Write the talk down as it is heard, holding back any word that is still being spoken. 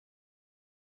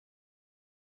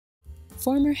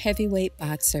Former heavyweight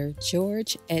boxer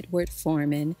George Edward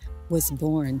Foreman was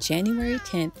born January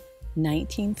 10,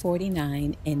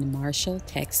 1949 in Marshall,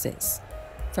 Texas.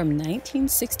 From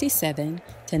 1967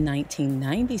 to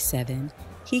 1997,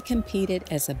 he competed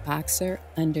as a boxer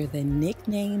under the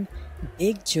nickname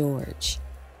Big George,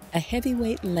 a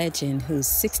heavyweight legend whose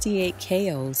 68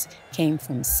 KOs came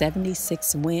from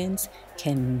 76 wins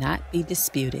cannot be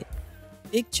disputed.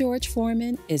 Big George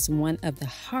Foreman is one of the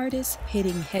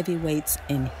hardest-hitting heavyweights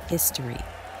in history.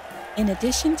 In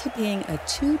addition to being a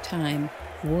two-time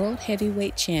world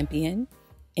heavyweight champion,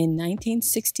 in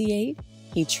 1968,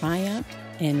 he triumphed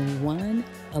and won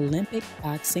Olympic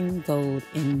boxing gold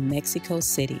in Mexico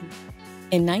City.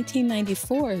 In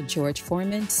 1994, George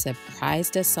Foreman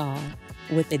surprised us all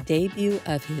with the debut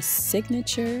of his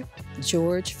signature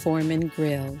George Foreman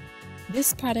Grill.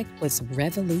 This product was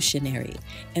revolutionary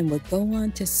and would go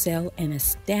on to sell an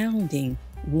astounding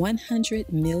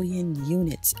 100 million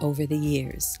units over the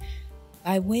years.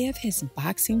 By way of his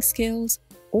boxing skills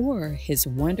or his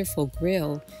wonderful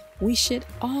grill, we should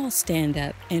all stand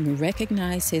up and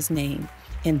recognize his name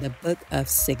in the book of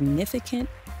significant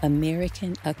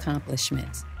American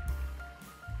accomplishments.